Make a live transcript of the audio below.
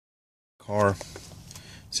Car,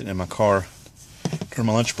 sitting in my car during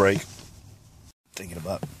my lunch break, thinking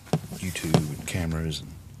about YouTube and cameras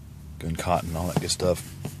and gun cotton and all that good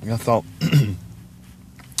stuff. And I thought, I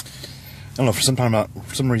don't know, for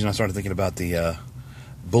some reason I started thinking about the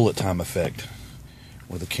bullet time effect,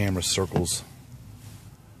 where the camera circles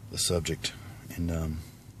the subject and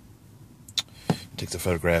takes a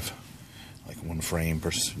photograph, like one frame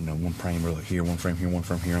versus, one frame or like here, one frame here, one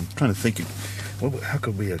frame here. I'm trying to think, how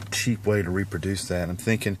could be a cheap way to reproduce that? I'm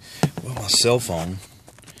thinking, well, my cell phone,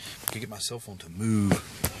 if I could get my cell phone to move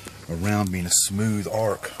around me in a smooth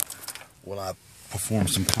arc while I perform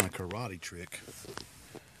some kind of karate trick,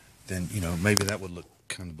 then, maybe that would look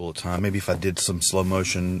kind of bullet time. Maybe if I did some slow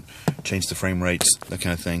motion, change the frame rates, that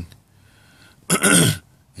kind of thing.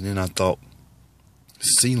 And then I thought,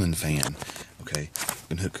 ceiling fan. Okay, I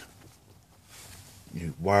can hook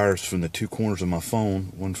wires from the two corners of my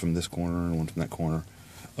phone, one from this corner and one from that corner,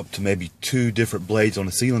 up to maybe two different blades on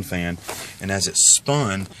a ceiling fan, and as it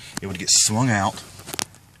spun, it would get swung out,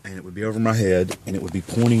 and it would be over my head, and it would be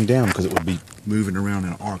pointing down because it would be moving around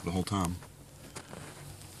in an arc the whole time.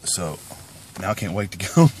 So now I can't wait to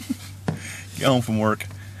go get home from work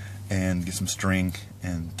and get some string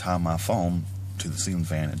and tie my phone to the ceiling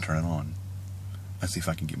fan and turn it on. Let's see if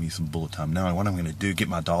I can get me some bullet time. Now what I'm going to do, get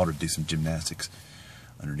my daughter to do some gymnastics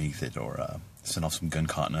underneath it, or send off some gun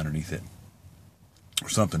cotton underneath it or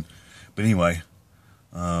something. But anyway,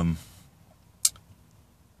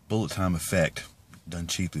 bullet time effect done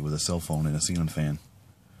cheaply with a cell phone and a ceiling fan.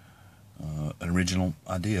 An original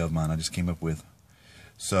idea of mine I just came up with.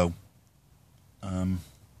 So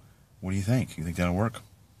what do you think? You think that'll work?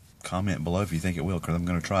 Comment below if you think it will, because I'm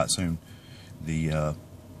going to try it soon.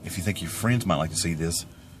 If you think your friends might like to see this,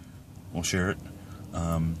 we'll share it.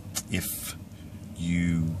 If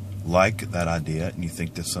you like that idea and you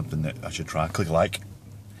think that's something that I should try, click like.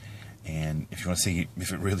 And if you want to see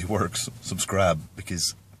if it really works, subscribe,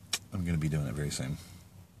 because I'm going to be doing it very soon.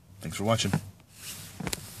 Thanks for watching.